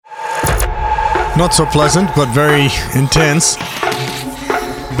Not so pleasant, but very intense.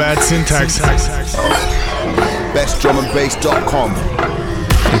 Bad syntax. BestDrumAndBass.com.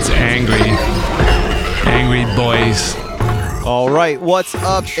 It's angry boys. All right, what's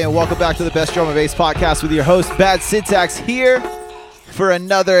up, and welcome back to the Best Drum and Bass Podcast with your host, Bad Syntax, here for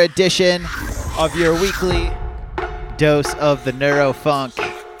another edition of your weekly dose of the neurofunk.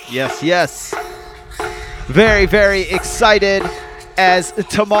 Yes. Very, very excited as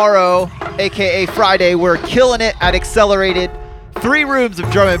tomorrow, aka Friday, we're killing it at Xcellerated. 3 rooms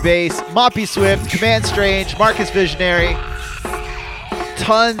of drum and bass, Moppy Swift, Command Strange, Marcus Visionary,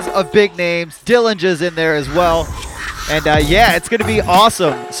 tons of big names. Dillinger's in there as well. And yeah, it's going to be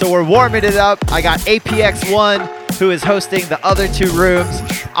awesome. So we're warming it up. I got APX1, who is hosting the other 2 rooms.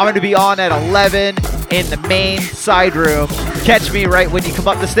 I'm going to be on at 11 in the main side room. Catch me right when you come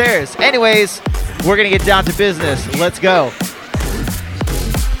up the stairs. Anyways, we're going to get down to business. Let's go.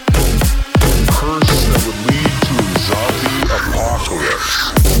 Curse that would lead to a zombie apocalypse.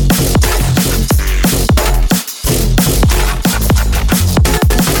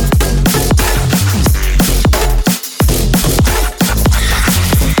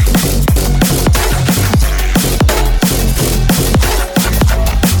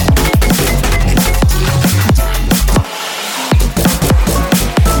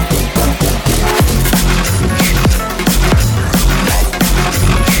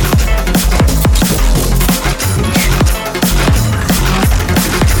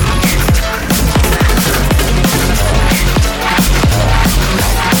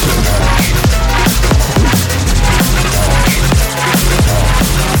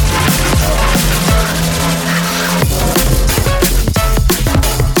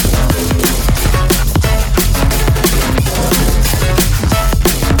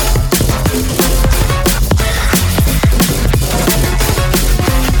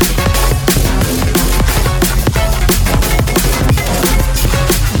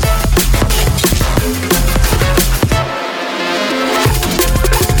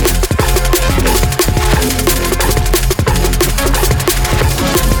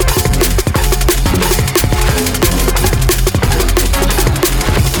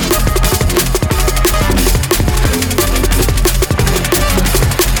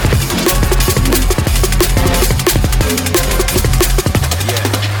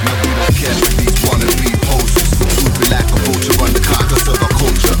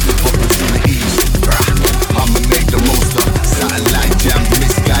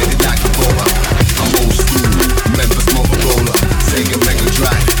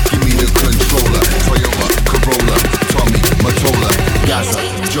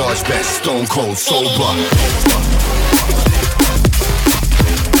 Stone cold sober.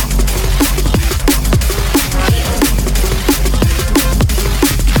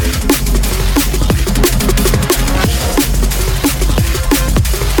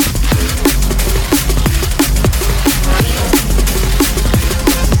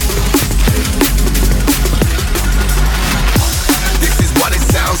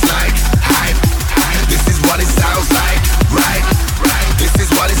 This is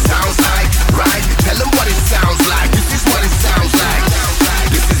what it sounds like, right? Tell them what it sounds like. This is what it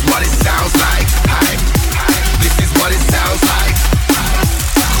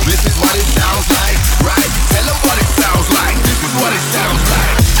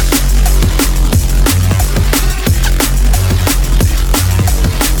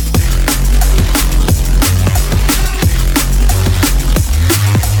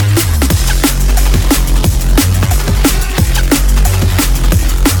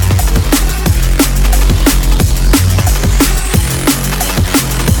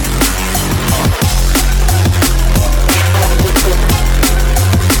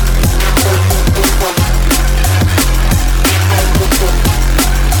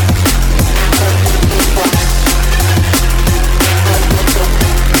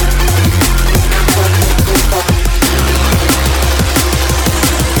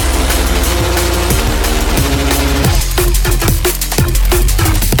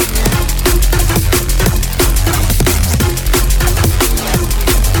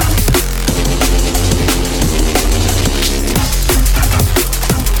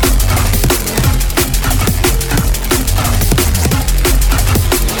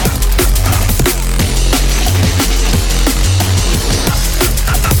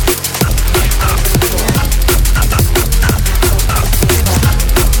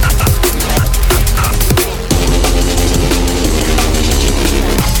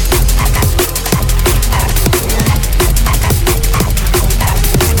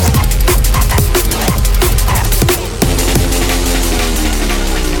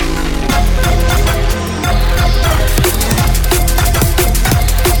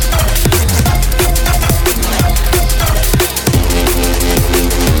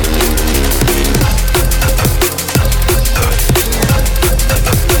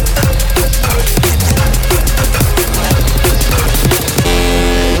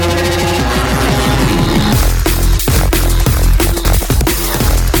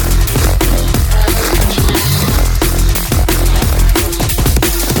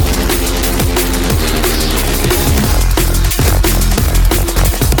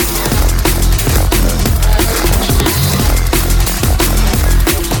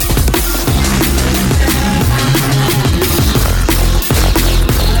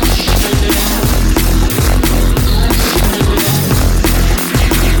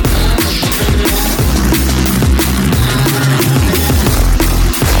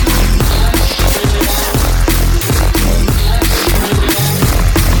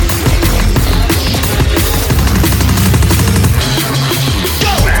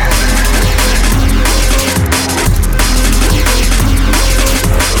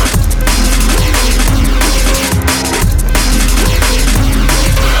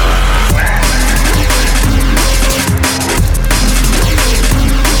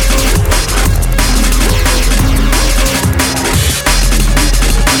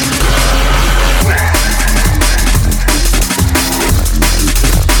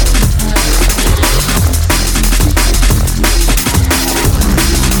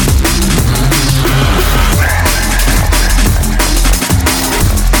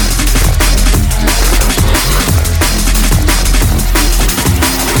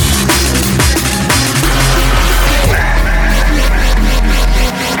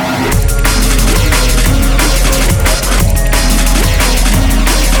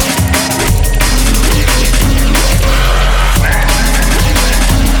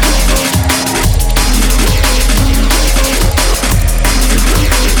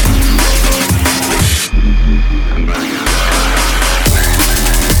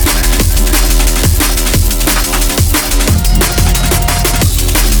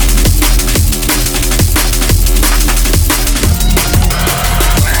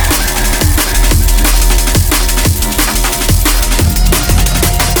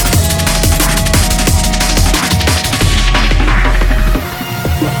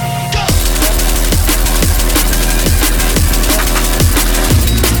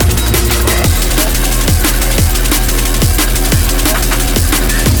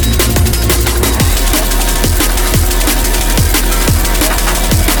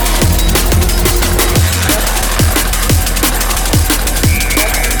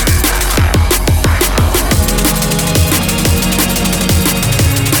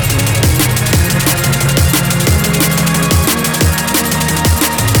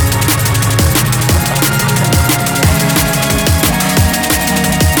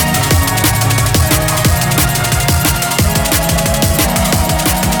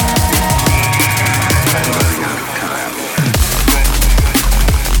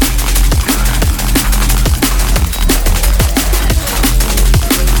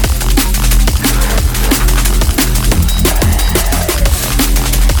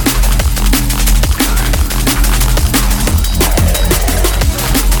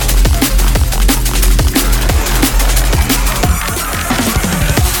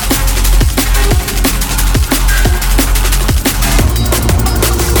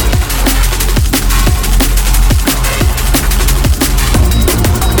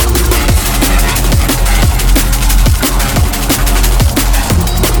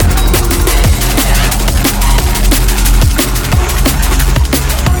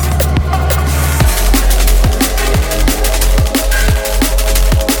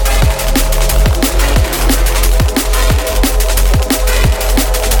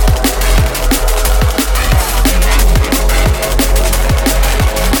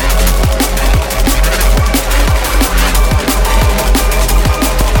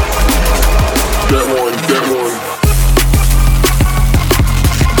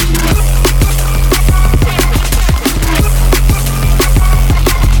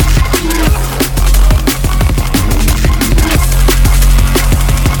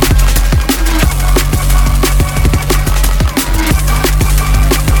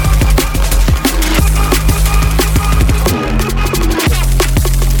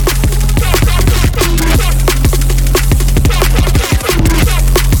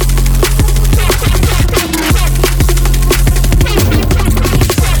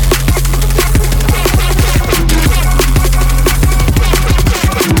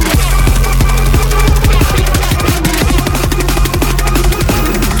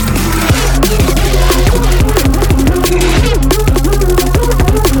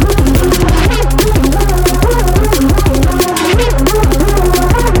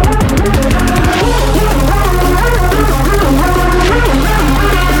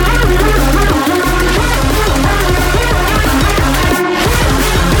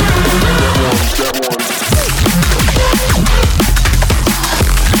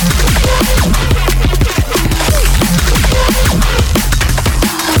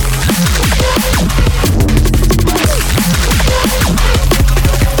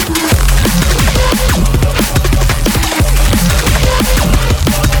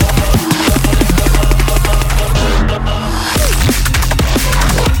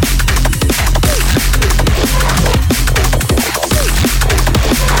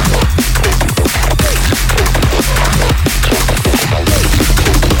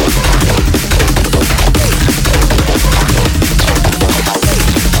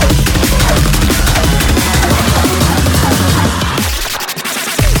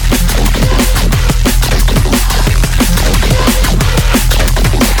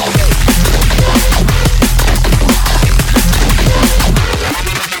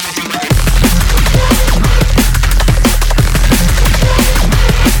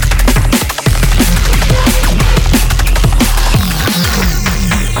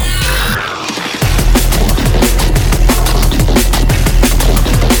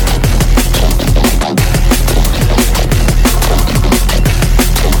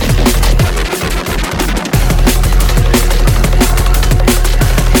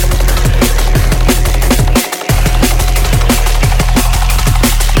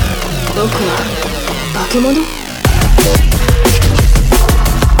僕は化け物？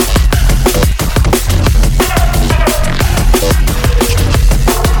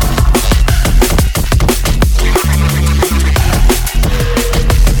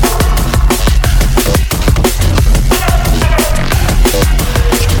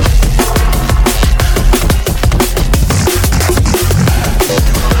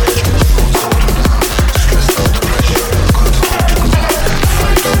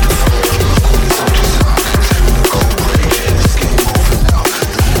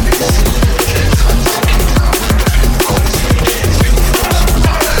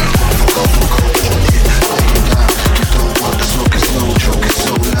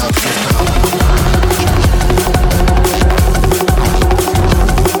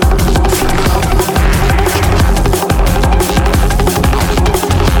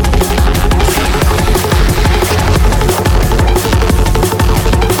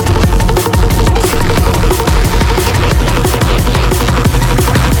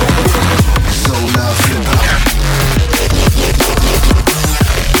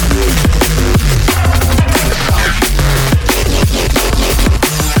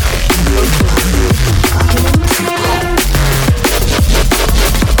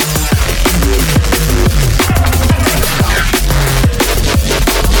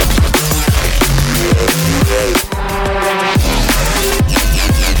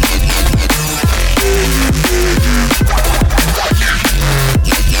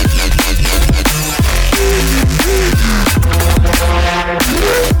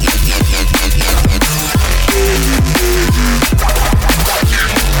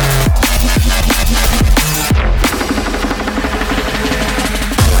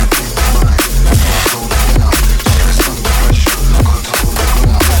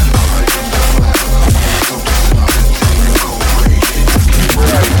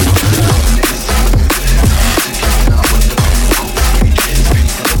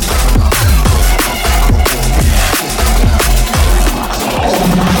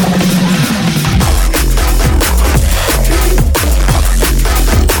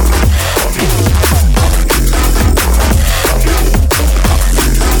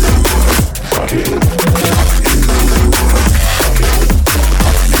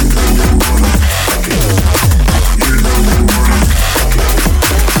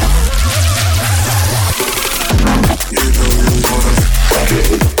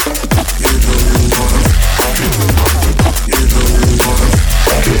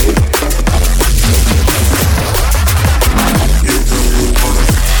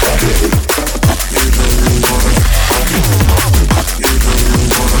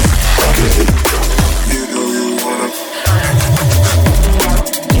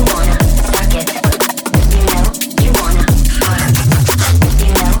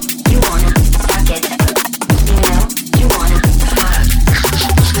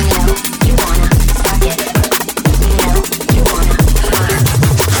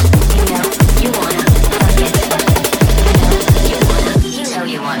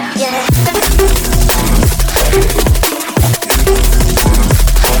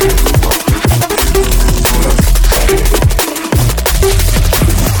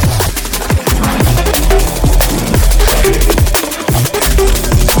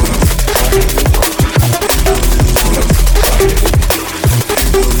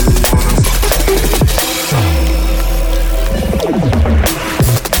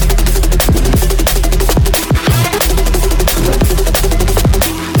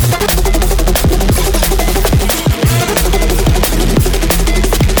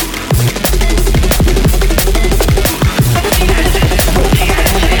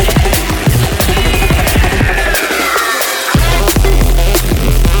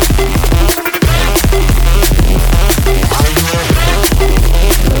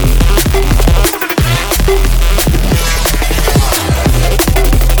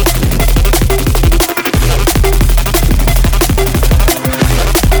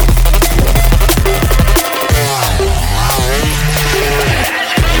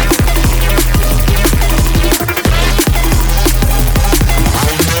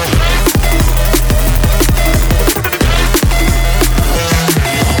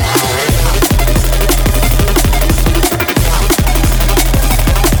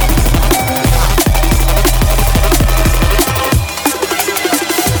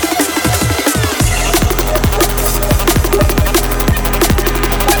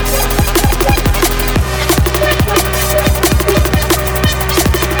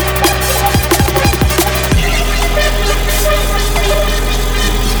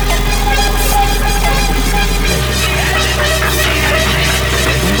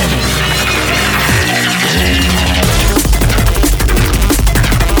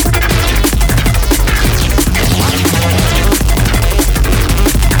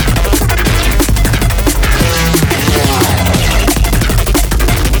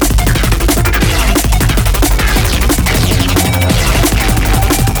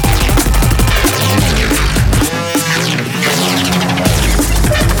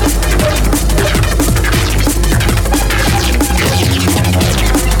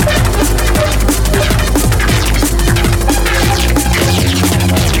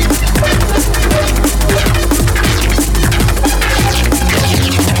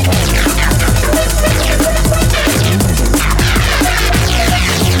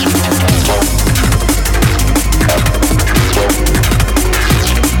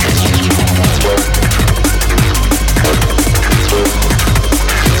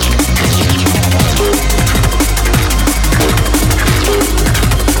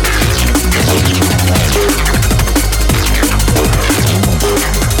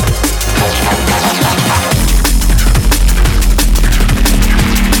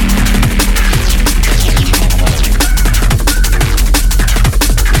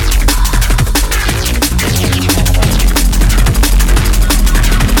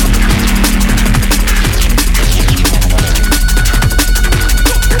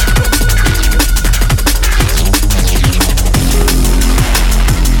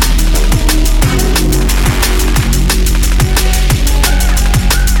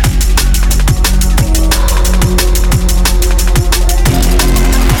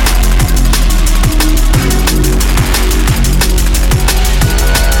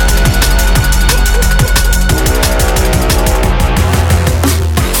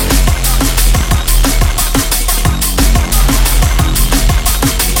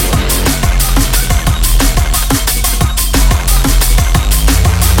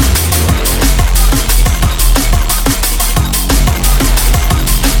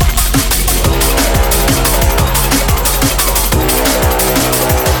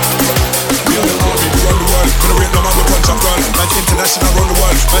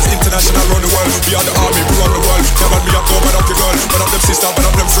 Man's international around the world. We are the army, we run the world. Never me up, no, but up the girl. But up them sister, but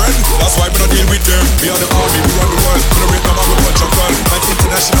up them friend. That's why we don't deal with them. We are the army, we run the world. We don't rate no man, we punch a girl. Man's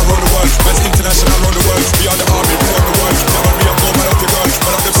international around the world. Man's international around the world. We are the army, we run the world. Never me up, no, but up the girl.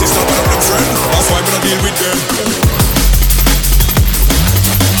 But up them sister, but up them friend. That's why we don't deal with them.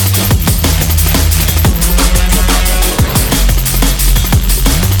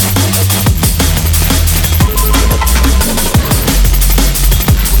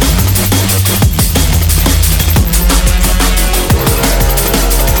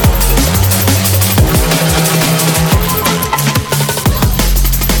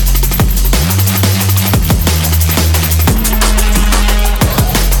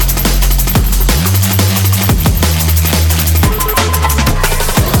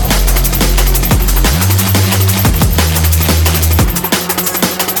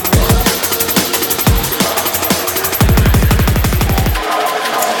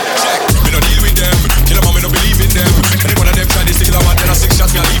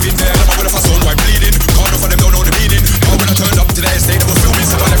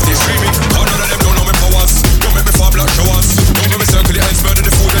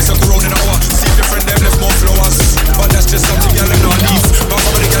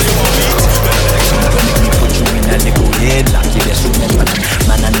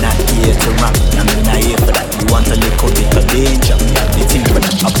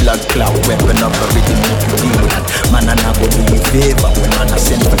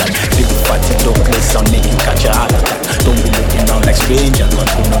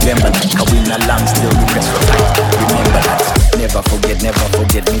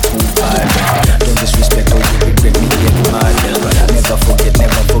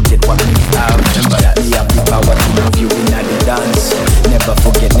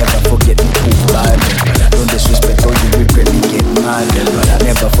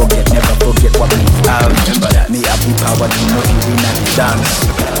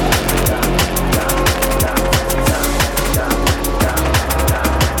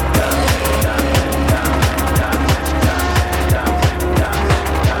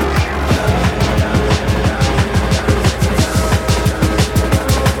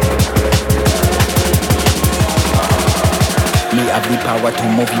 Power to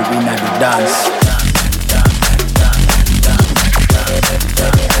move you in the dance.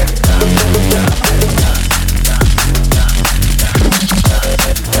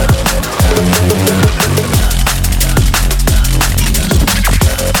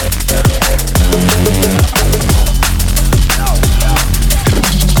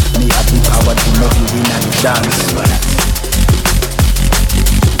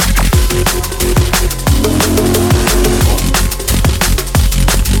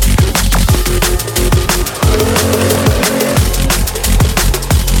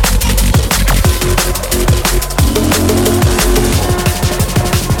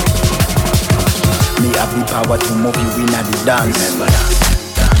 Me have the power to move you in the dance.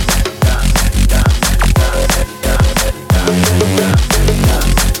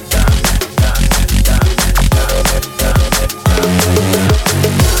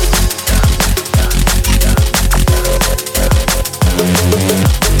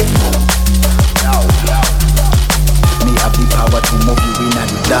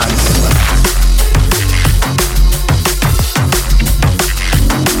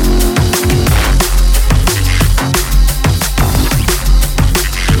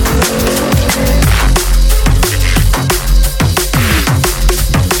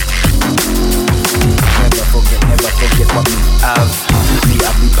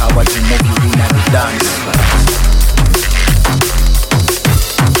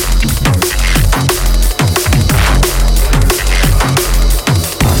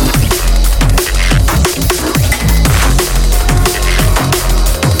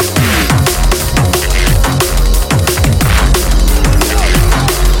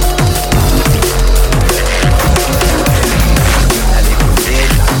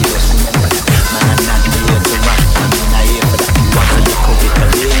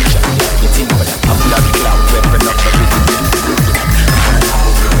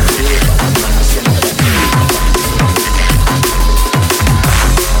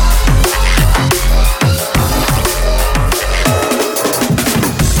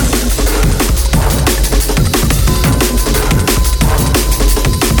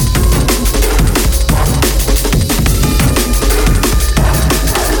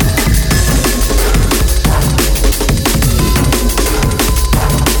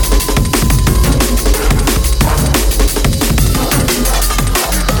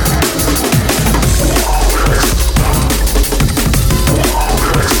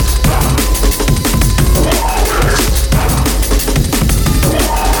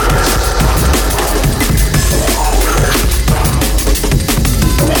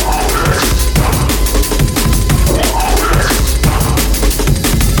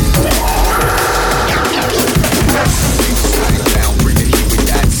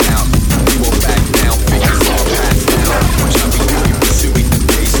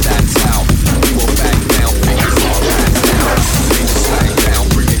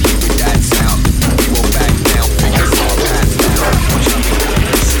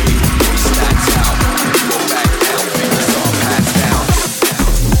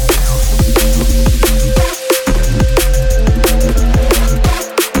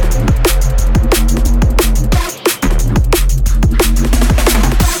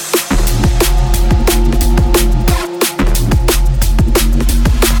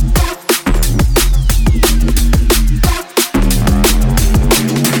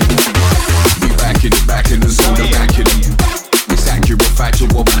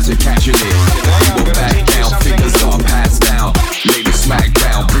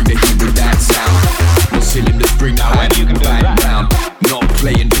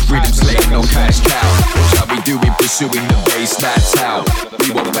 pursuing the bass, that's how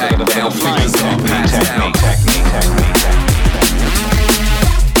we won't back down, fingers up, hands down.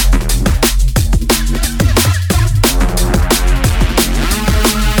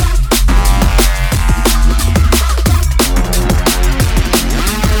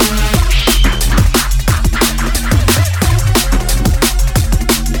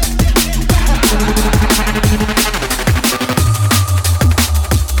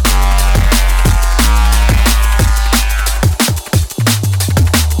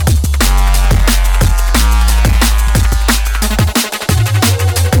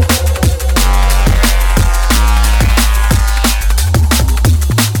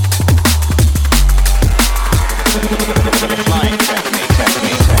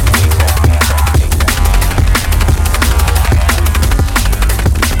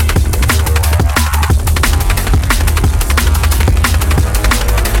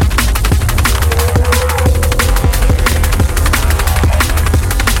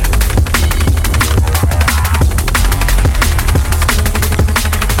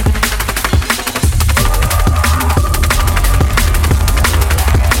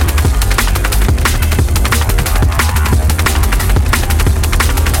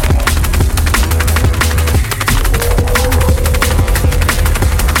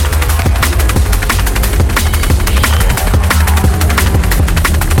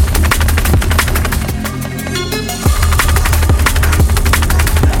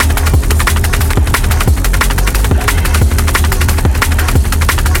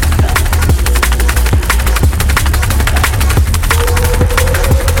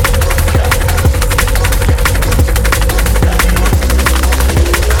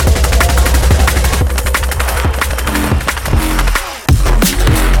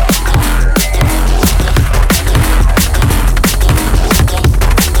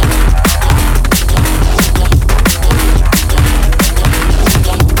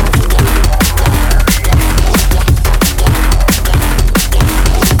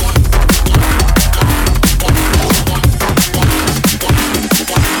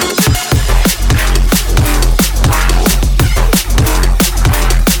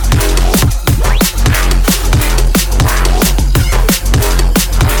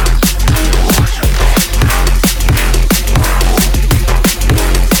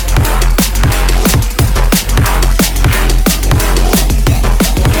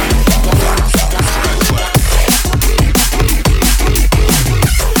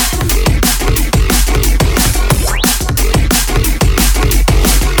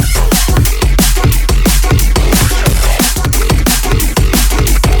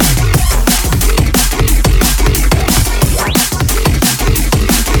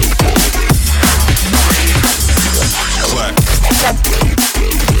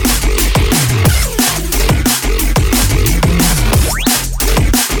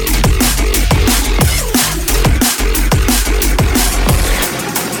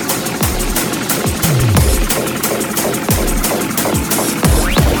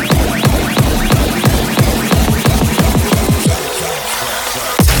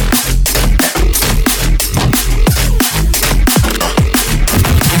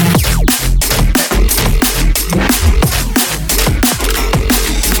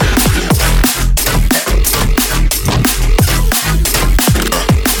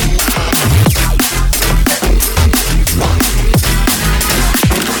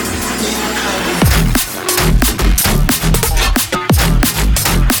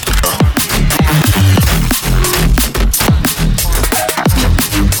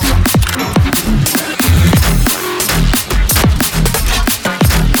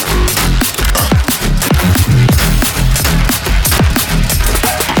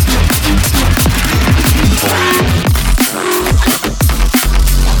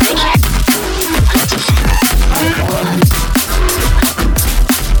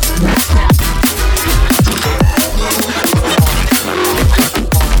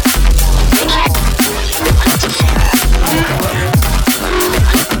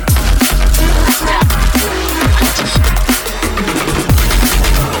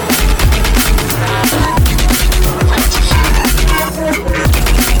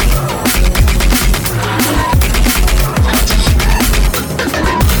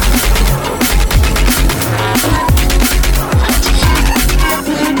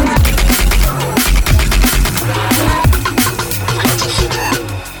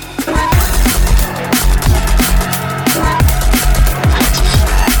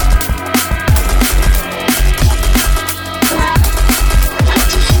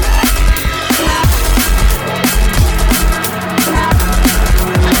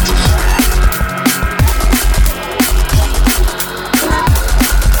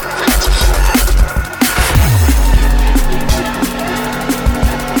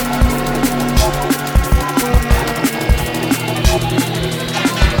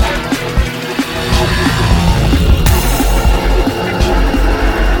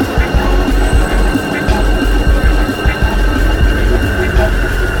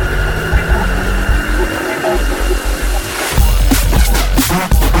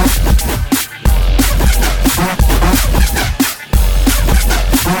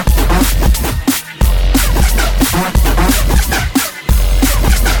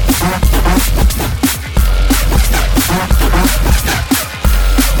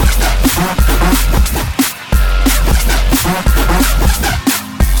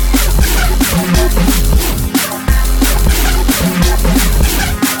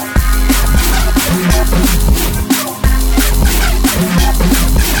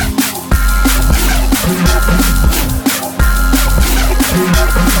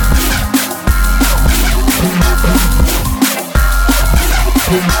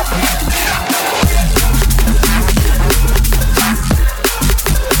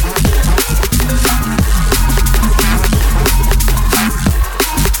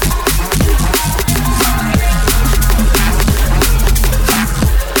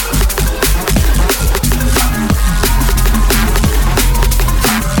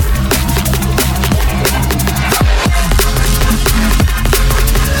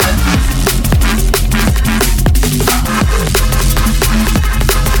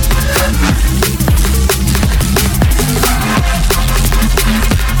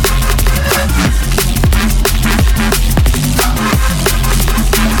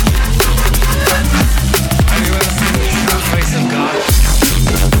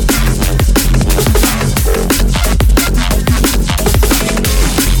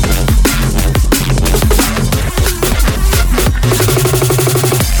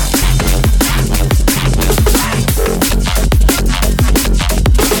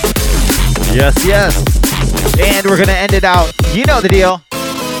 Yes. And we're going to end it out. You know the deal.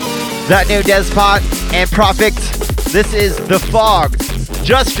 That new Despot and Profit. This is The Fog.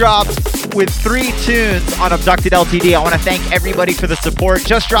 Just dropped with 3 tunes on Abducted LTD. I want to thank everybody for the support.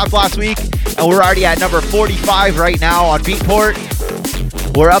 Just dropped last week, and we're already at number 45 right now on Beatport.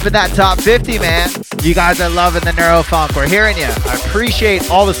 We're up in that top 50, man. You guys are loving the Neurofunk. We're hearing you. I appreciate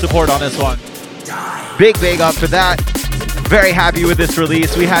all the support on this one. Big up for that. Very happy with this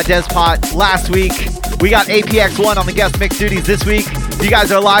release. We had Despot last week. We got APX1 on the guest mix duties this week. You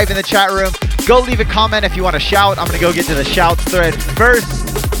guys are live in the chat room. Go leave a comment if you want to shout. I'm going to go get to the shouts thread first.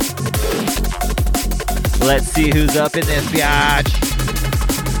 Let's see who's up in this biatch.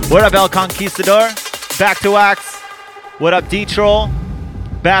 What up, El Conquistador? Back to Wax. What up, D-Troll?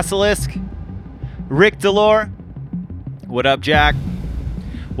 Basilisk. Rick Delore. What up, Jack?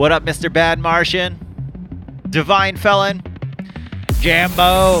 What up, Mr. Bad Martian? Divine Felon.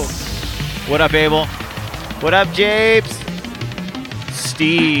 Jambo. What up, Abel? What up, Japes?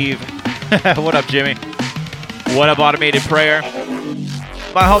 Steve. What up, Jimmy? What up, Automated Prayer?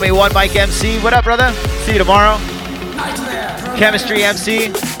 My homie One Mike MC. What up, brother? See you tomorrow. Chemistry MC.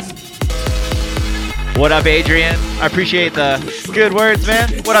 What up, Adrian? I appreciate the good words, man.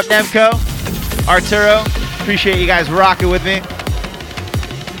 What up, Nemco? Arturo. Appreciate you guys rocking with me.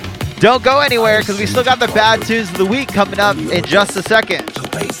 Don't go anywhere because we still got the bad tunes of the week coming up in just a second.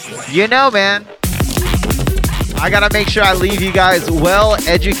 You know, man. I gotta make sure I leave you guys well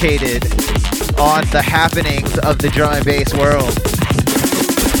educated on the happenings of the drum and bass world.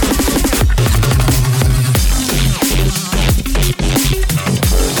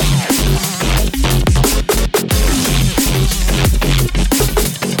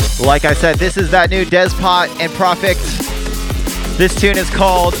 Like I said, this is that new Despot and Profit. This tune is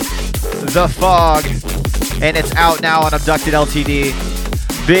called The Fog, and it's out now on Abducted LTD.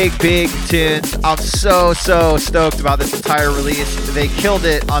 Big tunes. I'm so stoked about this entire release. They killed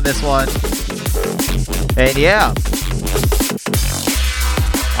it on this one. And yeah.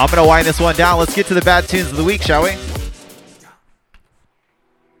 I'm going to wind this one down. Let's get to the bad tunes of the week, shall we?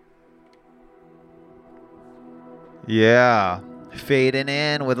 Yeah. Fading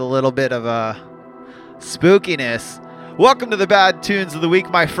in with a little bit of spookiness. Welcome to the bad tunes of the week,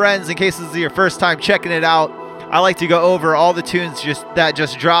 my friends. In case this is your first time checking it out, I like to go over all the tunes that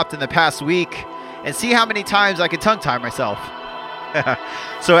just dropped in the past week and see how many times I can tongue tie myself.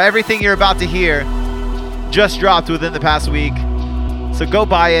 So everything you're about to hear just dropped within the past week. So go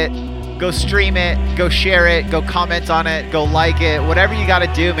buy it, go stream it, go share it, go comment on it, go like it, whatever you got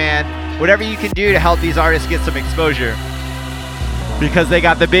to do, man. Whatever you can do to help these artists get some exposure. Because they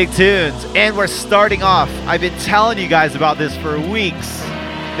got the big tunes. And we're starting off. I've been telling you guys about this for weeks.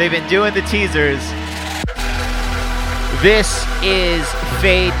 They've been doing the teasers. This is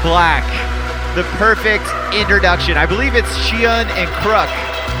Fade Black, the perfect introduction. I believe it's Shion and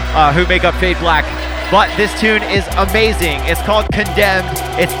Kruk who make up Fade Black, but this tune is amazing. It's called Condemned.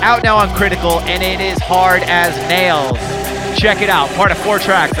 It's out now on Critical, and it is hard as nails. Check it out. Part of 4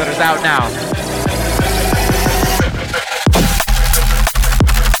 tracks that is out now.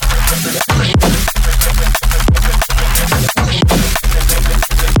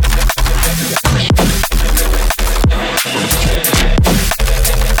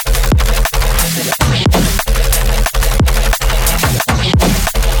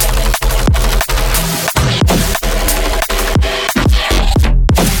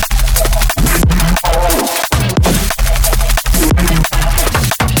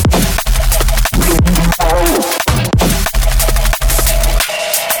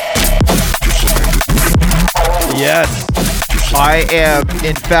 Yes, I am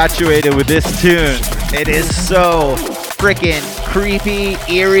infatuated with this tune. It is so freaking creepy,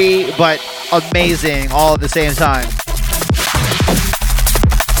 eerie, but amazing all at the same time.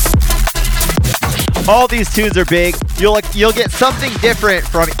 All these tunes are big. You'll get something different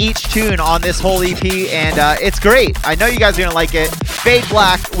from each tune on this whole EP, and it's great. I know you guys are gonna like it. Fade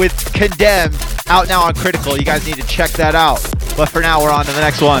Black with Condemned out now on Critical. You guys need to check that out. But for now, we're on to the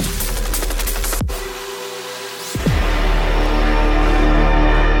next one.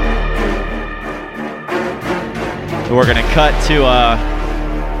 We're gonna cut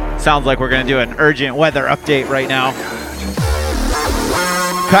to, sounds like we're gonna do an urgent weather update right now.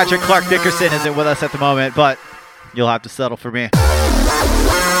 Patrick Clark Dickerson isn't with us at the moment, but you'll have to settle for me.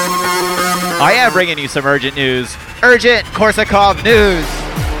 I am bringing you some urgent news. Urgent Korsakov news.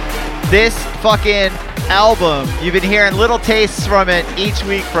 This fucking album, you've been hearing little tastes from it each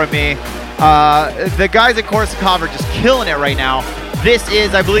week from me. The guys at Korsakov are just killing it right now. This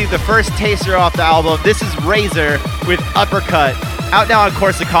is, I believe, the first taster off the album. This is Razor with Uppercut. Out now on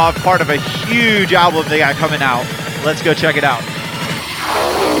Korsakov, part of a huge album they got coming out. Let's go check it out.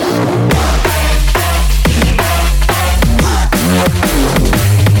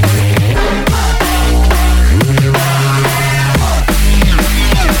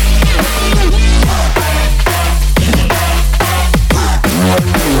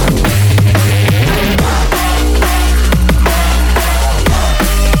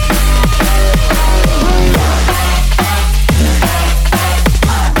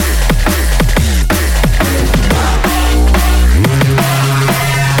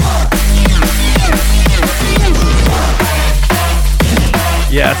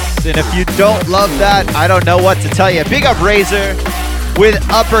 Yes, and if you don't love that, I don't know what to tell you. Big up Razor with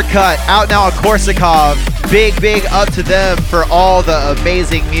Uppercut, out now on Korsakov. Big up to them for all the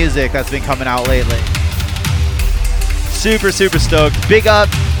amazing music that's been coming out lately. Super stoked. Big up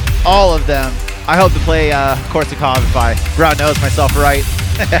all of them. I hope to play Korsakov if I brown nose myself right.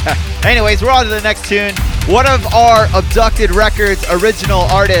 Anyways, we're on to the next tune. One of our Abducted Records original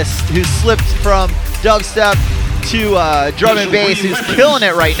artists who slipped from dubstep to drum and bass, who's killing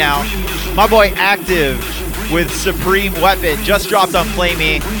it right now. My boy Active with Supreme Weapon just dropped on Play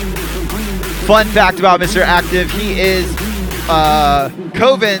Me. Fun fact about Mr. Active, he is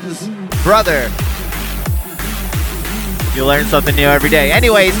Coven's brother. You learn something new every day.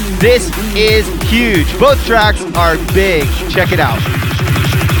 Anyways, this is huge. Both tracks are big. Check it out.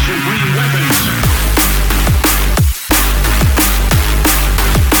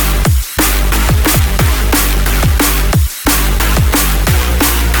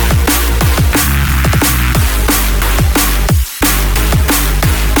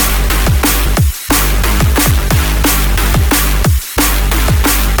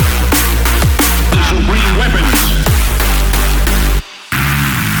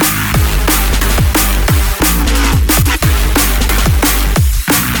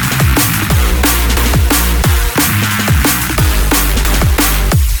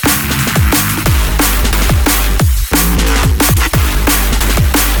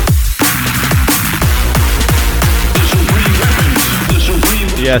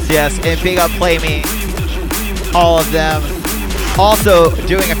 Yes, and big up Play Me, all of them. Also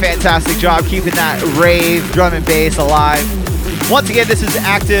doing a fantastic job keeping that rave drum and bass alive. Once again, this is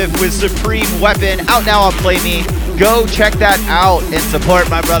Active with Supreme Weapon, out now on Play Me. Go check that out and support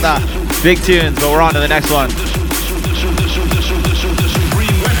my brother. Big tunes, but we're on to the next one.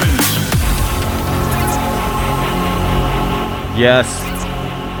 Yes.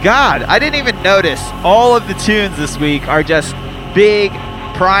 God, I didn't even notice. All of the tunes this week are just big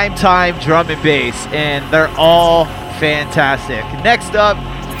prime time drum and bass, and they're all fantastic. Next up,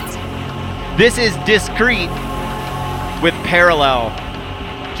 this is Discreet with Parallel.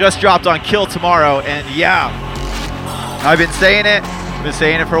 Just dropped on Kill Tomorrow, and yeah, I've been saying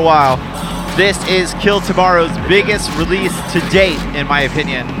it for a while. This is Kill Tomorrow's biggest release to date, in my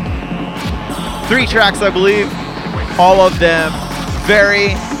opinion. 3 tracks, I believe, all of them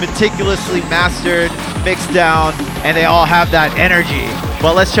very meticulously mastered, mixed down, and they all have that energy.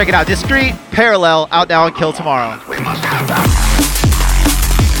 Well, let's check it out. Discreet, Parallel, out now on Kill Tomorrow. We must have that.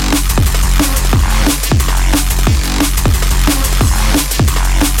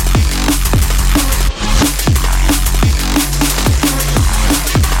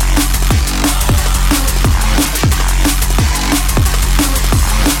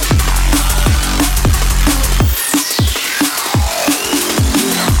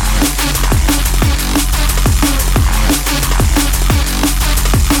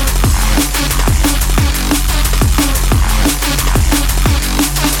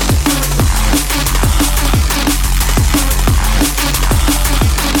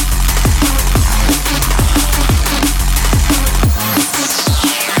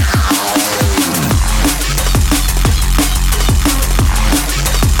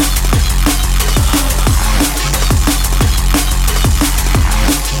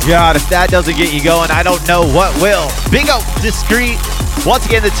 God, if that doesn't get you going, I don't know what will. Big up Discreet. Once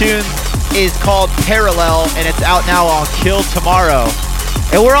again, the tune is called Parallel, and it's out now on Kill Tomorrow.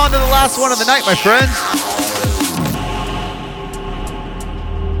 And we're on to the last one of the night, my friends.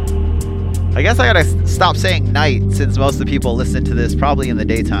 I guess I gotta stop saying night, since most of the people listen to this probably in the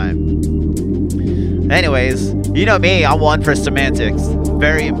daytime. Anyways, you know me, I'm one for semantics.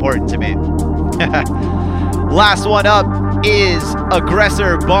 Very important to me. Last one up is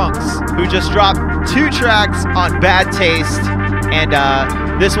Aggressor Bunks, who just dropped 2 tracks on Bad Taste, and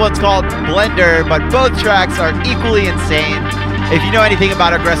this one's called Blender, but both tracks are equally insane. If you know anything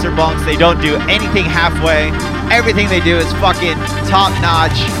about Aggressor Bunks, they don't do anything halfway. Everything they do is fucking top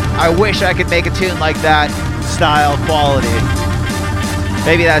notch. I wish I could make a tune like that, style, quality.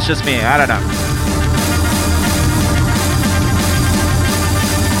 Maybe that's just me. I don't know.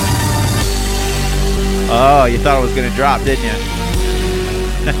 Oh, you thought it was going to drop, didn't you?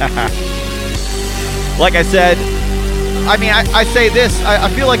 Like I said, I mean, I say this, I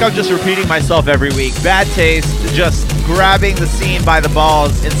feel like I'm just repeating myself every week. Bad Taste, just grabbing the scene by the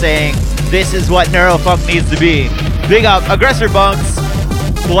balls and saying, this is what Neurofunk needs to be. Big up, Aggressor Bunks,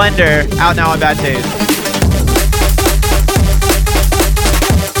 Blender, out now on Bad Taste.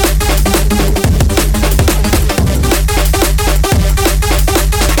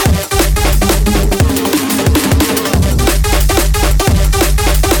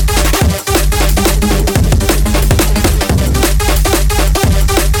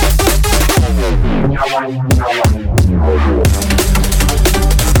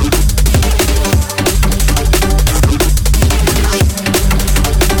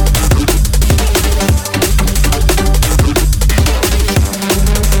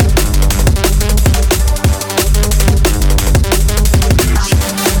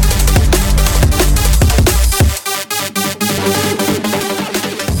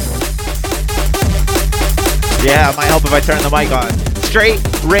 Yeah, it might help if I turn the mic on. Straight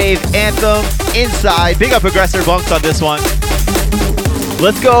rave anthem inside. Big up Aggressor Bunks on this one.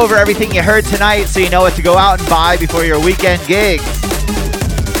 Let's go over everything you heard tonight so you know what to go out and buy before your weekend gig.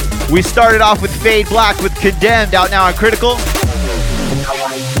 We started off with Fade Black with Condemned, out now on Critical.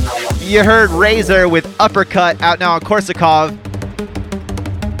 You heard Razor with Uppercut, out now on Korsakov.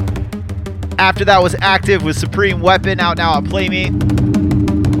 After that was Active with Supreme Weapon, out now on Play Me.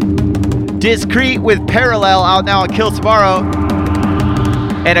 Discreet with Parallel, out now on Kill Tomorrow.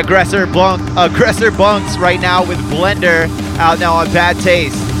 And Aggressor Bunks right now with Blender, out now on Bad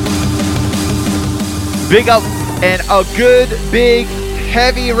Taste. Big up and a good big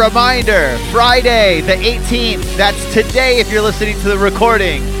heavy reminder, Friday the 18th, that's today if you're listening to the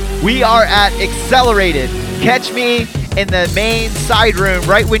recording, we are at Xcellerated. Catch me in the main side room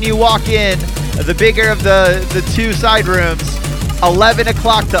right when you walk in, the bigger of the two side rooms, 11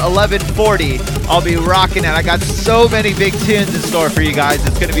 o'clock to 11:40. I'll be rocking it. I got so many big tunes in store for you guys.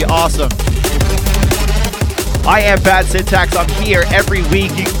 It's going to be awesome. I am Bad Syntax. I'm here every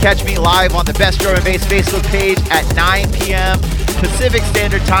week. You can catch me live on the Best Drum and Bass Facebook page at 9 p.m. Pacific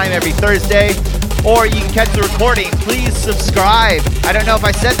Standard Time every Thursday. Or you can catch the recording. Please subscribe. I don't know if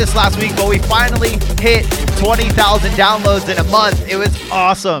I said this last week, but we finally hit 20,000 downloads in a month. It was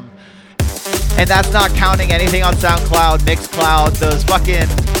awesome. And that's not counting anything on SoundCloud, Mixcloud, those fucking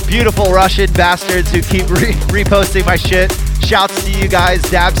beautiful Russian bastards who keep reposting my shit. Shouts to you guys,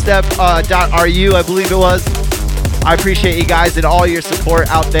 dabstep.ru, I believe it was. I appreciate you guys and all your support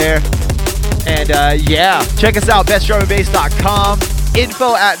out there. And yeah, check us out, bestdrumandbass.com.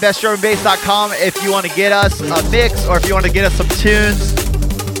 Info at bestdrumandbass.com if you want to get us a mix or if you want to get us some tunes.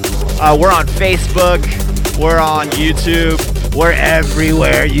 We're on Facebook. We're on YouTube. We're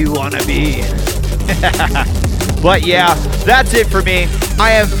everywhere you want to be. But yeah, that's it for me.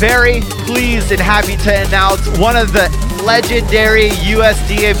 I am very pleased and happy to announce one of the legendary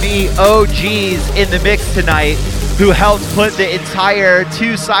USDMB OGs in the mix tonight, who helped put the entire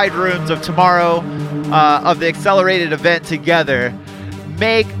two side rooms of tomorrow of the Xcellerated event together.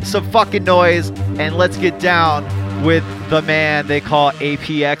 Make some fucking noise and let's get down with the man they call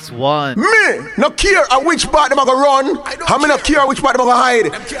APX1. Me, no care at which part them a go run. I mean, no care which part them a go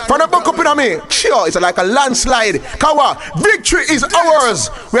hide. From the buck up in me, sure, it's like a landslide. Kawa, victory is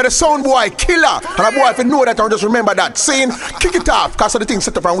ours. We're the sound boy killer. And a boy, if you know that, or just remember that scene, kick it off, cause of the thing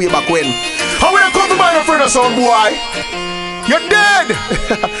set up from way back when. How we come to my friend, sound boy? You're dead.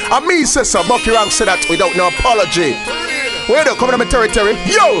 And me says so, Bucky Rank said that without no apology. Where do come to my territory?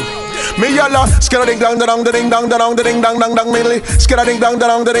 Yo! Me yalla, skilla ding dong dong ding dong dong ding dong dong dong niddly, skilla ding dong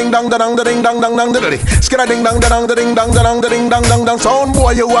dong ding dong dong ding dong dong dong niddly, skilla ding dong dong ding dong dong ding dong dong dong. Sound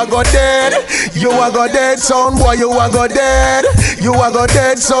boy, you a go dead, you a go dead. Sound boy, you a go dead, you a go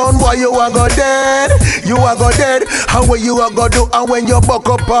dead. Sound boy, you a go dead, you a go dead. How what you a go do? And when you buck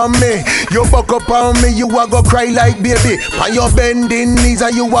up on me, you buck up on me, you a go cry like baby. On your bending knees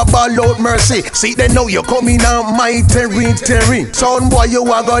and you a ball out mercy. See they know you coming on my territory. Sound boy, you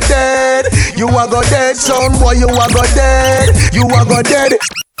a go dead. You a go dead, son boy, you a go dead. You a go dead.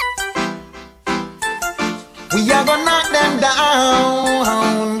 We are gonna knock them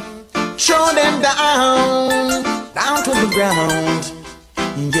down, show them down to the ground.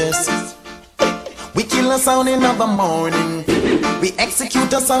 Yes, we kill a sound in the morning, we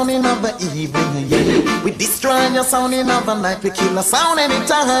execute a sound in the evening. Yeah, we destroy a sound in the night, we kill a sound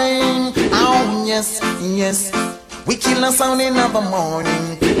anytime. Oh yes, yes. We kill a sound in the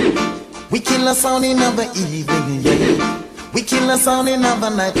morning, we kill a sound in the evening, yeah. We kill the sound in the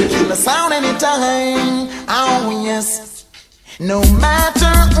night, we kill the sound anytime. Oh yes. No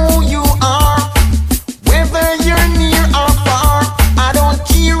matter who you are, whether you're near or far, I don't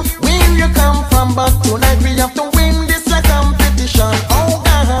care where you come from, but tonight we have to win this competition. Oh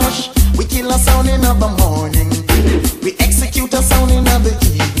gosh, we kill a sound in the morning, we execute a sound in the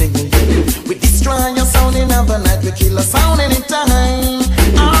evening, we destroy a sound in the night, we kill a sound anytime.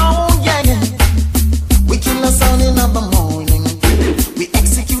 Oh yeah, we kill a sound in the morning, we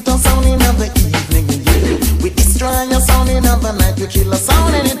execute a sound in the evening, we destroy a sound in the night, we kill a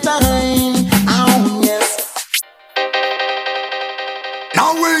sound anytime. Oh yes.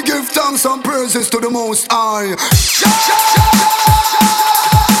 Now we give thanks and praises to the Most High.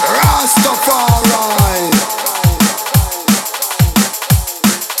 Rastafari.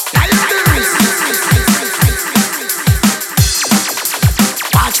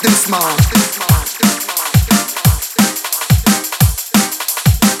 Watch this, man.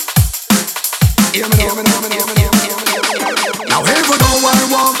 Now even though I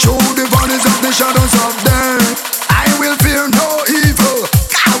walk through the valleys of the shadows of death, I will fear no evil.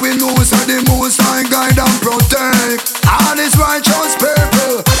 I will know that the Most High guide and protect all His righteous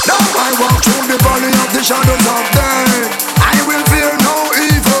people. Now I walk through the valley of the shadows of death, I will fear no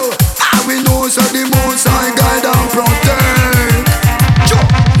evil. I will know that the Most High guide and protect.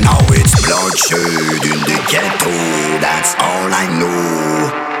 Now it's bloodshed in the ghetto. That's all I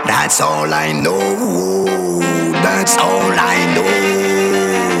know. That's all I know. That's all I know.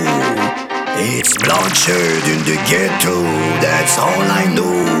 It's bloodshed in the ghetto. That's all I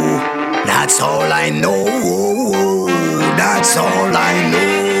know. That's all I know. That's all I know.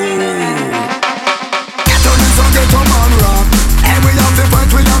 Ghetto is a ghetto man rap, and we have to fight,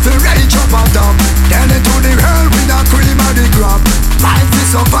 we have to reach up and down. Tell it to the world with a cream of the crop. Life is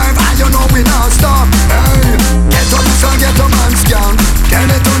survive and you know we not stop. Hey, ghetto is a ghetto man scam. Tell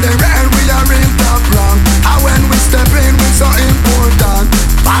it to the world we are real top wrong. And when we step in we so important.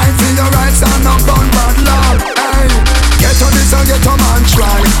 Fight for your rights and not gun bad love. Hey, ghetto is a ghetto man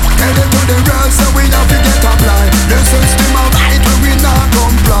try. Tell it to the world so we have to get a blind. The system of right we will not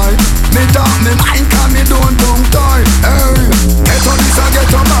comply. Me talk me mind cause me don't tie. Hey, ghetto is a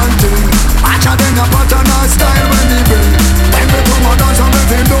ghetto man thing. Watch out then a pattern and style when we bring. When we come out dance and we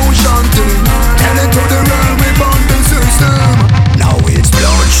feel no chanting. Tell it to the world we burn the system. Now it's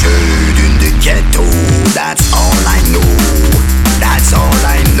bloodshed in the ghetto. That's all I know. That's all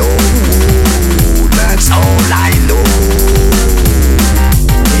I know. That's all I know.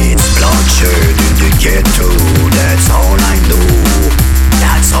 It's bloodshed in the ghetto. That's all I know.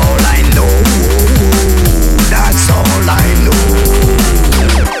 That's all I know. That's all I know.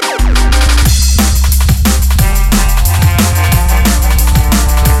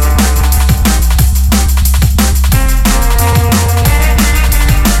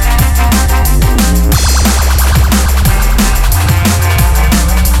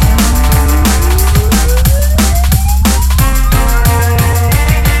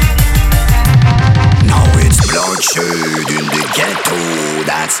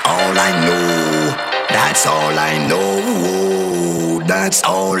 That's all I know. That's all I know. That's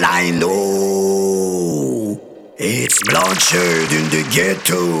all I know. It's bloodshed in the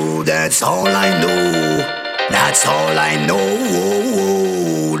ghetto. That's all I know. That's all I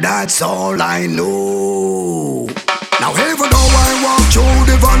know. That's all I know. Now even though I walk through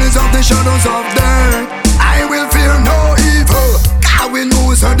the valleys of the shadows of death, I will fear no evil. God will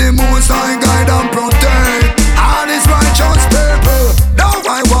know that the Most High guide and protect all His righteous people. Now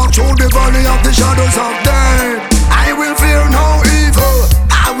I walk through the valley of the shadows of death, I will fear no evil.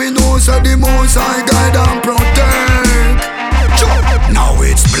 I will know that the Most High guide and protect. Now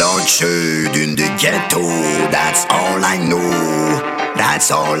it's bloodshed in the ghetto. That's all I know.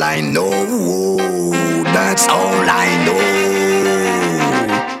 That's all I know. That's all I know.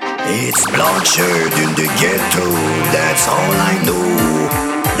 It's bloodshed in the ghetto. That's all I know.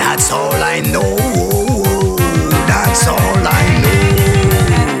 That's all I know. That's all I know.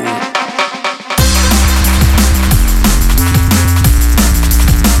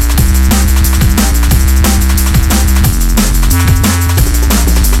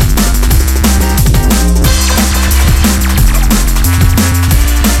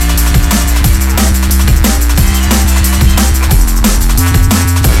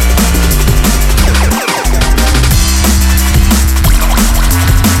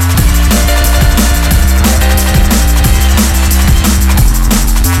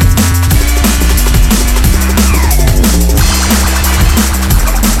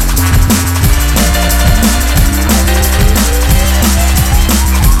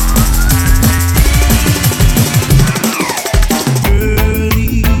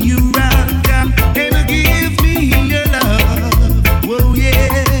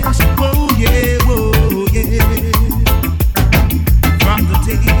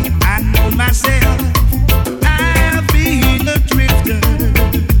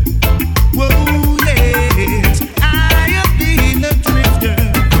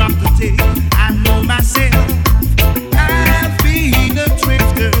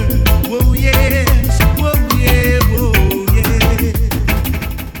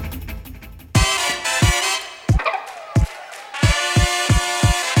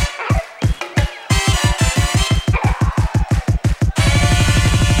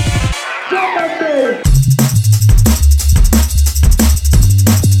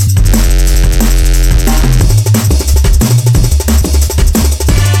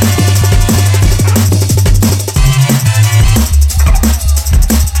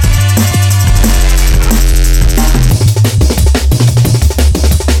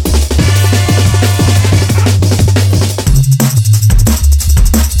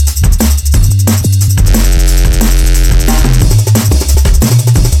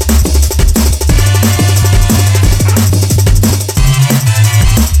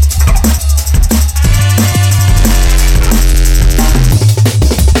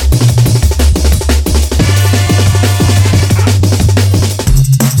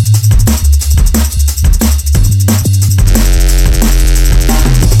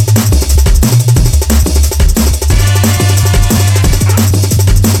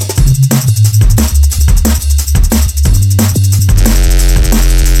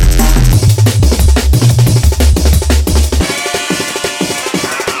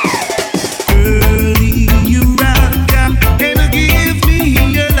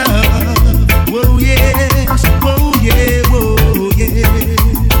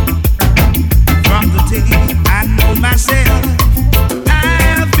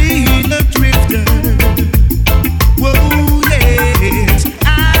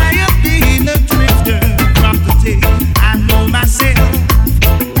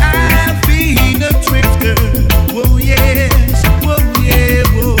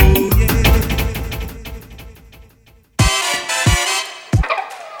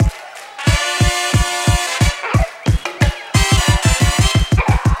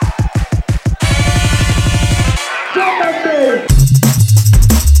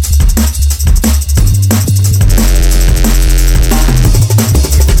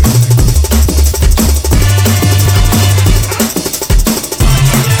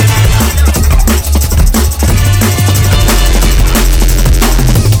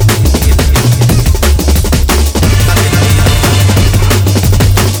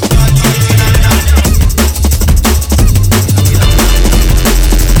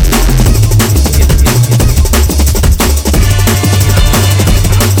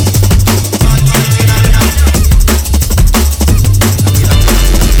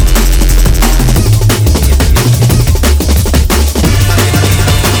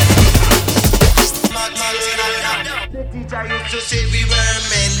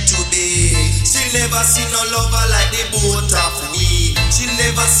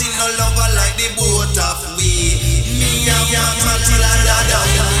 the boat of we. Me a man till I die down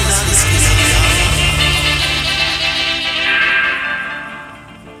in the sea.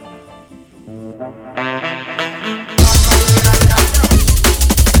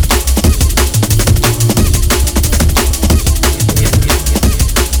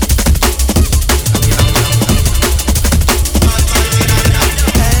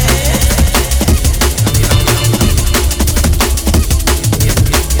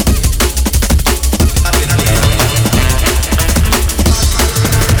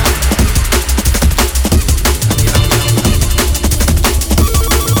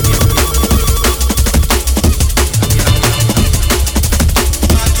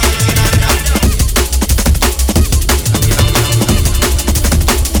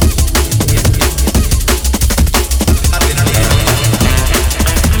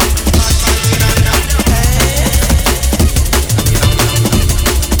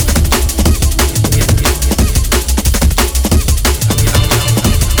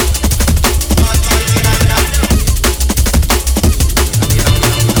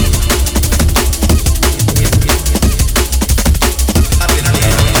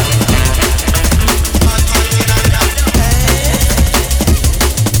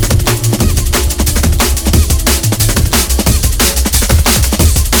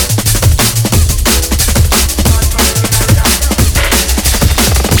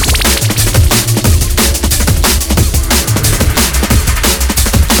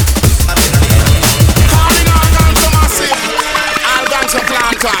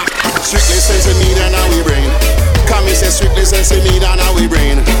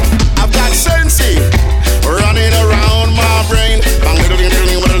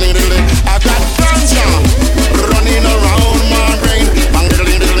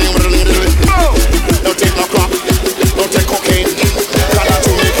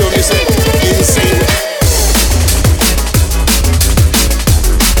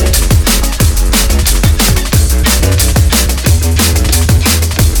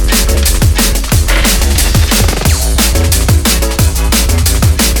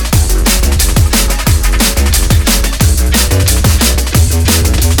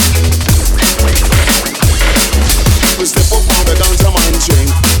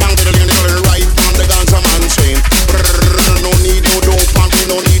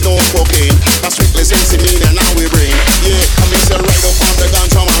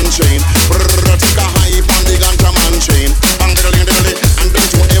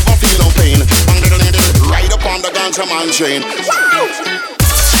 Train.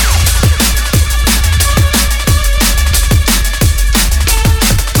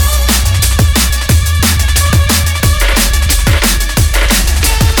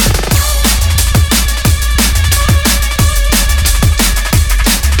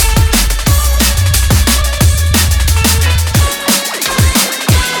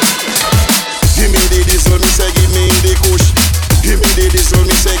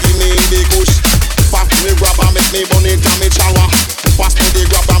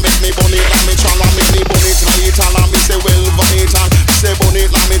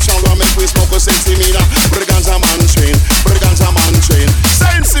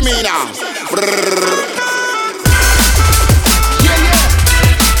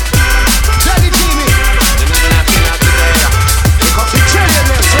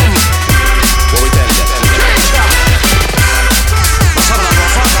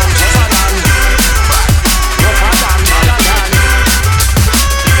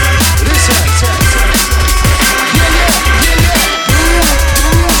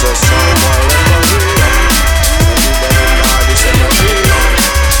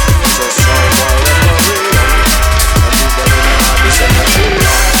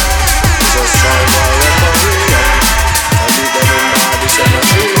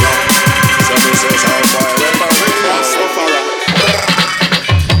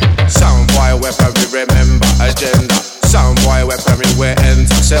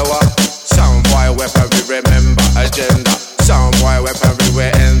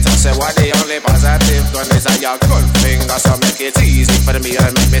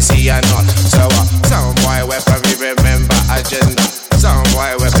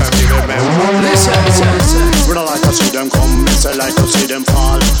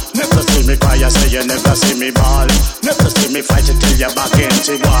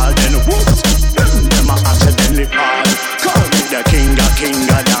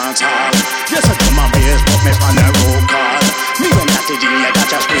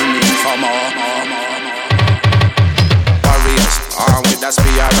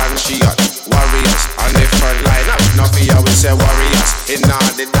 Warriors on the front line, no fear, we say warriors. In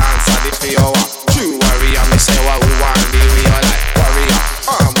all the dance of the pure. True warrior, me say what we want, be real like warrior.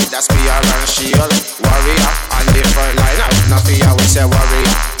 Arm with the spear and shield, warrior. On the front line, out no fear, we say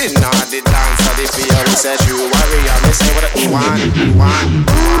warrior. In all the dance of the pure, we say true warrior. Me say what we want.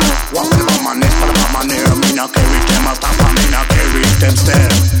 Walk the bomb on it, put the bomb on there. Me not carry them, I stop on me not carry them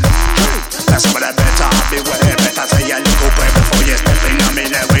still. That's what I better beware. Better say a little prayer before you step in on me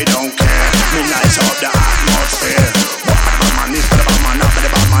that we don't care. Me nice up the atmosphere. Walk the bomb on it, put the bomb on up, put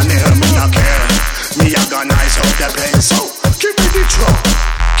the bomb on there. Me not care. Me I got nice up the place. So give me the truck,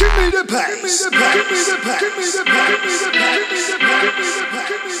 give me the pace, give me the pace, give me the pace, give me the pace, give me the pace,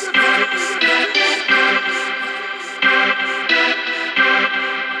 give me the pace, give me the pace, give me the pace.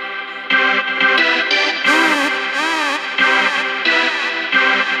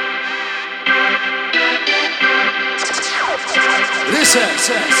 Listen,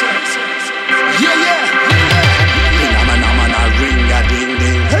 yeah. Phenomena ring a ding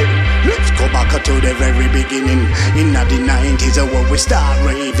ding. Hey, let's go back to the very beginning. In the 90s, where we start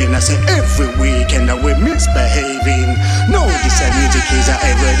raving. I say every weekend we misbehaving. No, this music is a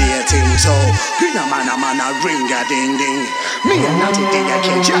everyday thing. So phenomena ring a ding ding. Me and Natty think I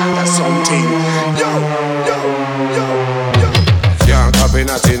can jam something. Yo. Can't copy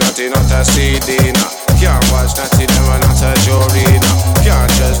nothing, not a CD. Can't watch nothing, never not a jury. Can't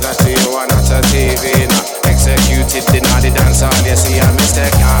judge nothing, you are not a TV. Executed in all the dance hall, you see a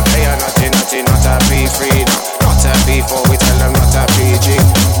mistake. Can't play a nothing, not a P3. Not a P4, we tell them not a PG.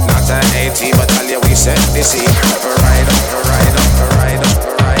 Not a 80, but all you we set the scene. Ride up.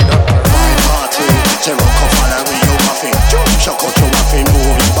 My party, to rock off all the way you muffin. Shock out your muffin,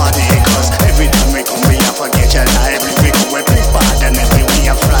 move your body. Cause every time we come, we have forget your life. We go we play bad and every we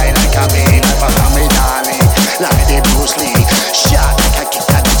a fly like a bee. Like a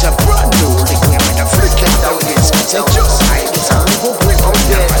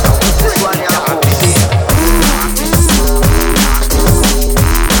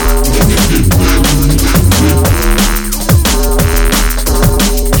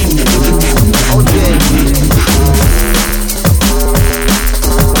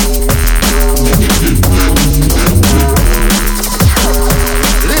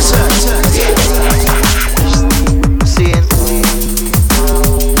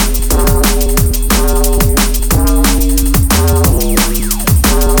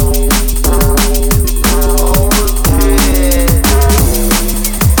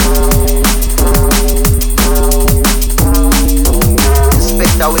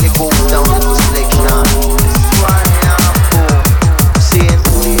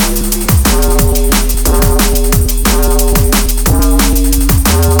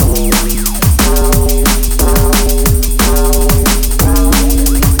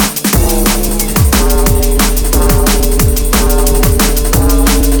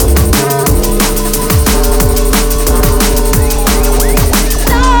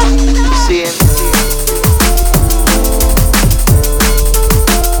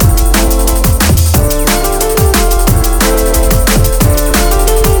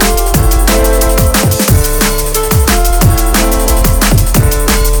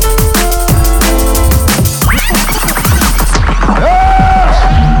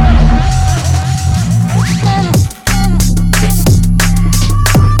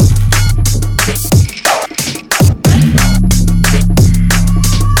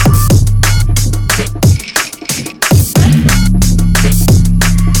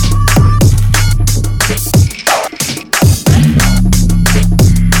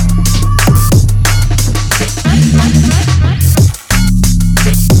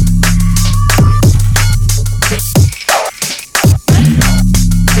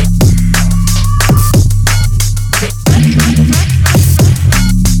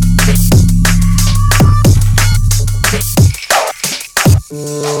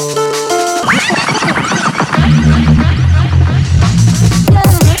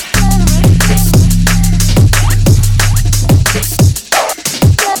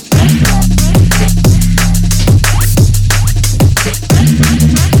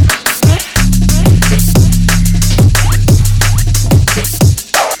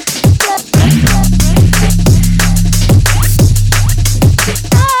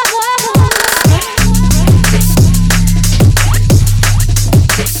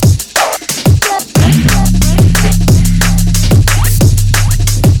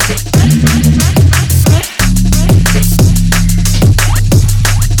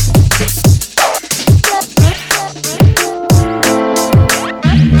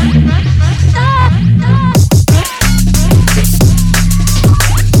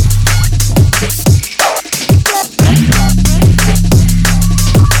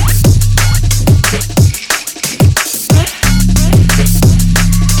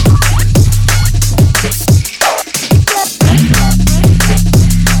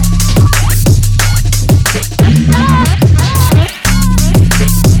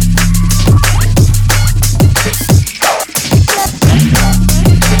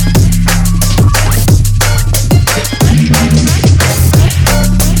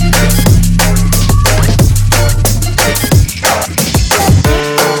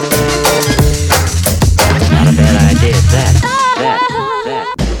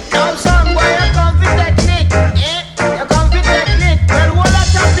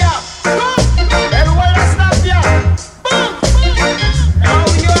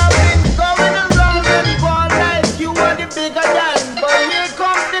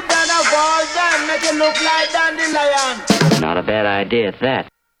idea that.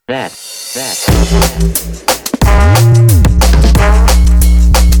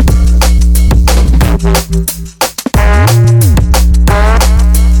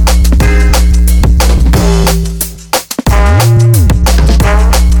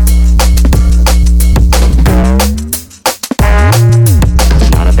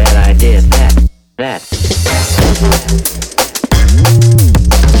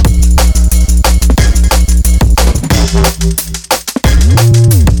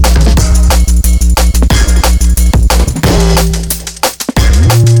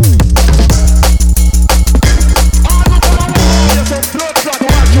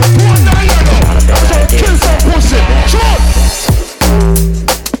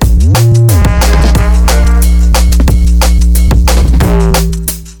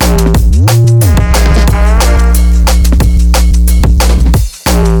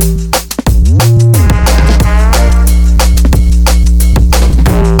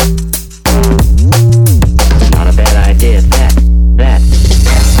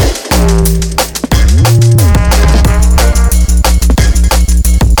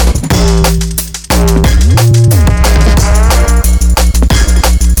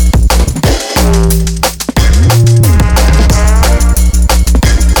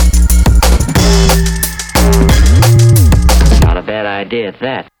 Not a bad idea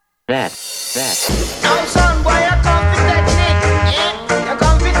that. That. Now son, boy, you come with that click, eh? You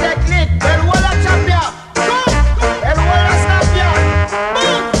come with that click. Well, what a chop ya? Well, what a snap ya?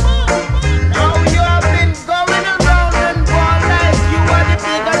 Now you have been going around and going like you are the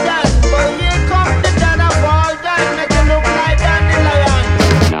bigger than. But here comes the Dan of all that, make you look like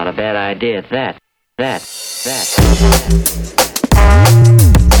Dandelion. Not a bad idea that.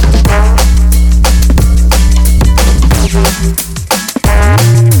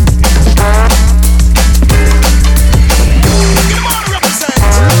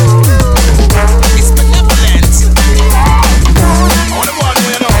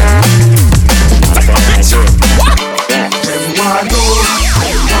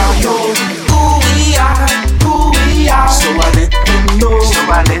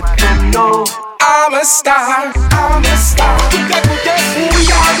 I'm a star. We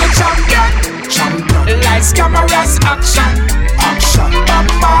are the champion. Lights, cameras, action.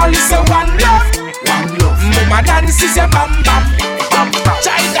 Mama, is a one love. Mama, dance is a bam bam.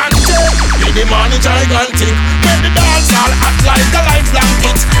 Gigantic. In the morning, gigantic. When the dance all act like a lifelong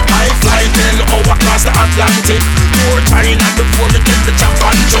hit. I fly till over across the Atlantic. More China before we get the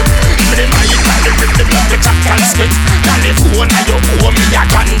championship. In the night, I rip the blood, the chap can spit. California, you owe me a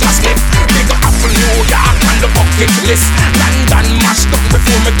ganja slip. Big up New York on the bucket list. London mashed up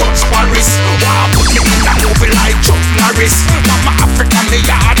before me touch Paris. Wow, put me in a movie like Chuck Norris. Mama Africa, me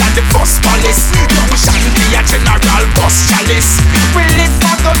yard and the first police. Young Shandy, a general bus chalice. We live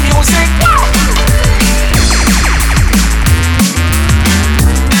for the music. Wow.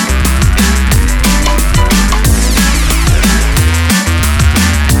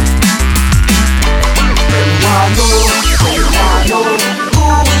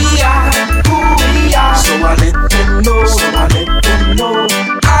 So I let them know.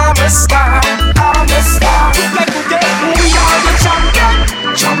 I'm a star. We are the champion.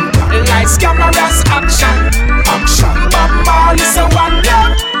 Lights, cameras, action. Mama is a one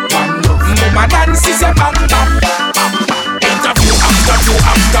love. Mama dance is a bam bam. Interview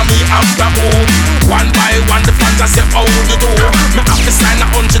after me after more. One by one the fans say how you do. Me have to sign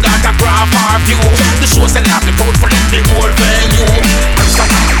 100 autograph or view. The show's a lot of code for the whole venue.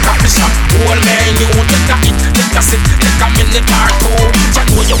 Coffee shop, whole menu. Take a hit, take a sip, take a minute or two. You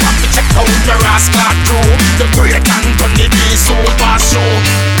know you have to check out the rascal crew. The great and gonna be super show.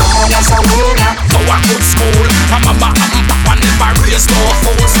 Come as a winner, go a good school. And mama and papa never raise no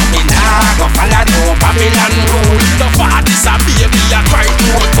fool. So me nah go follow no Babylon rule. The father's a baby, I cry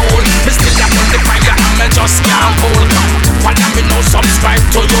more toll. Me still a run the fire and me just can't hold. Follow me now, subscribe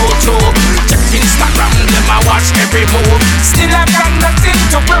to YouTube. Check Instagram, them I watch every move. Still I got nothing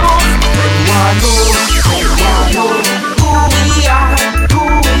to prove. Everyone know who we are.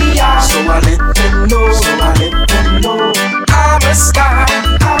 So I let them know. I'm a star.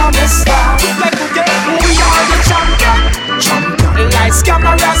 We are the champion. Lights,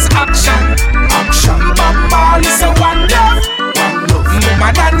 cameras, action. Mama is a one love. Mama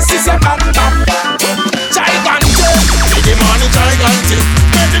dance is a bam bam. Gigantic. In the morning, gigantic.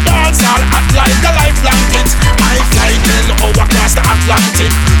 When the dance all act like a lifelong hit. I fly till over across the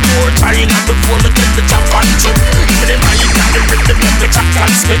Atlantic. More China before we get the championship. In the night, I rip the blood, the chap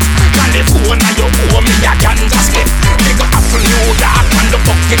can spit. California, you owe me a ganja slip. Big up New York on the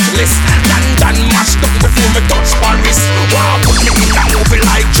bucket list. London mashed up before me touch Paris. Wow, put me in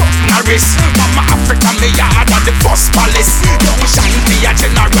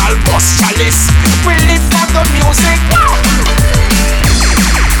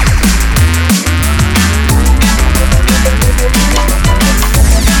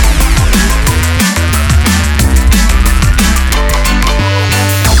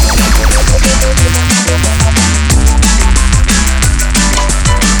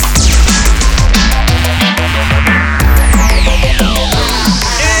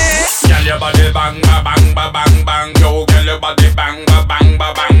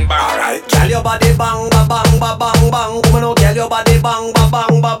your body bang ba bang ba bang bang. Woman, oh, girl, your body bang ba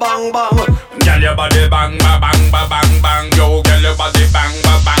bang ba bang bang. Girl, your body bang ba bang ba bang bang. Yo, girl, your body bang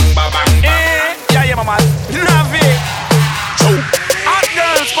ba bang ba bang bang. Yeah, my man. Navi. Hot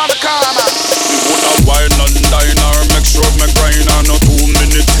girls for the corner. Me woulda wine and dine or make sure me grind on no 2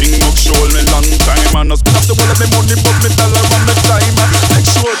 minute thing. Make sure me long time and no spend up the whole of me money, but me dollar on the time. Make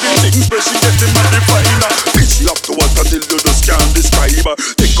sure the things where she get them at the finer. Bitch, you have to work until you just can't describe her.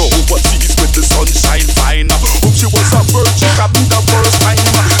 Take her overseas with the sunshine finer. Hope she was a virgin, cabin the first time.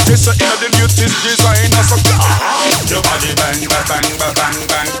 Dress her in the latest designer. So your body bang ba bang ba bang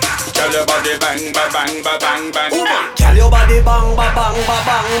bang. Tell your body bang ba bang ba bang bang. Tell your body bang ba bang ba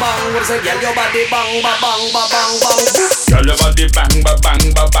bang bang. What is it? Tell your body bang ba bang ba bang bang. Tell your body bang ba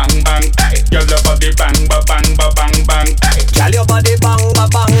bang ba bang bang. Tell your body bang ba bang ba bang bang. Tell your body bang ba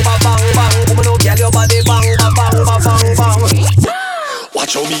bang ba bang bang. Woman, oh, tell your body bang ba bang ba bang bang.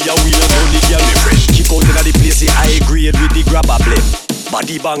 Watch how me a wheel and how the girl me fresh. Kick out inna the place, high grade with the grabber blend.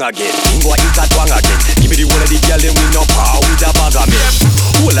 Body bang again, Ingo hit a twang again. Give me the whole of the girl, then we no power with a bag of men.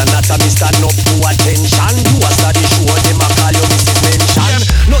 Whole and not a me stand up to attention. You a study show, them a call you Mrs. Mention.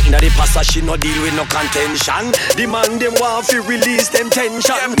 Nothing of the passer, she no deal with no contention. The man them want to release them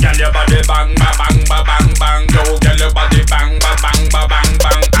tension. Girl, your body bang ba bang ba bang bang. Yo, girl, your body bang ba bang ba bang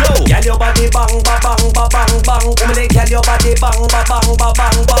bang. Yo, girl, your body bang ba bang ba bang bang. Woman, they girl, your body bang ba bang ba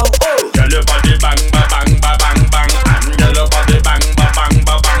bang bang. Oh, girl, your body bang ba bang ba bang bang. And girl, your body bang ba bang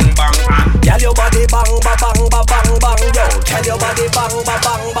ba bang bang. Girl, your body bang ba bang ba bang bang. Yo, girl, your body bang ba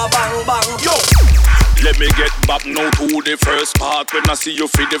bang ba bang bang. Yo. Let me get back now to the first part. When I see you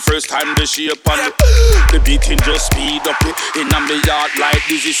for the first time, the shape and the beating just speed up it. In a me yard like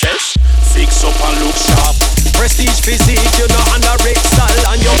Dizzy Sesh. Fix up and look sharp. Prestige physique, you know anorexal.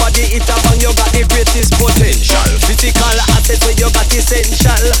 And your body it up and you got the greatest potential. Physical assets where you got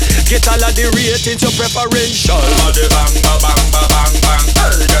essential. Get all of the ratings, your preferential. Body bang ba bang ba bang bang.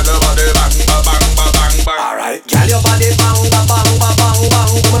 Hey, get the body bang ba bang ba bang bang. Alright, girl, your body bang ba bang ba bang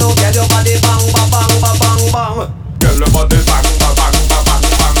bang. Woman, oh, girl, your body bang ba bang ba bang bang. Girl, your body bang ba bang ba bang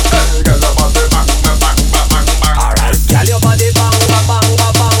bang. Hey, girl, your body bang ba bang ba bang bang. Alright, girl, your body bang ba bang ba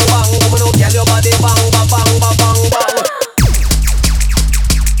bang bang. Woman, oh, girl, your body bang ba bang ba bang bang.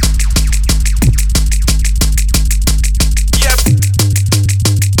 Yep.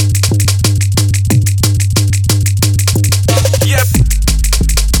 Yep.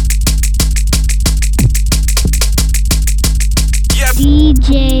 Yep.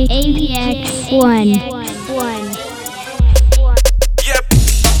 DJ APX1. Yep.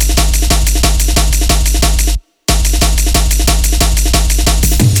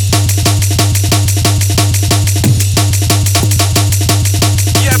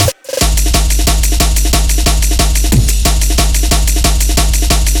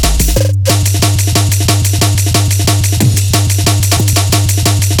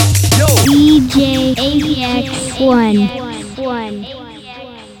 DJ APX1.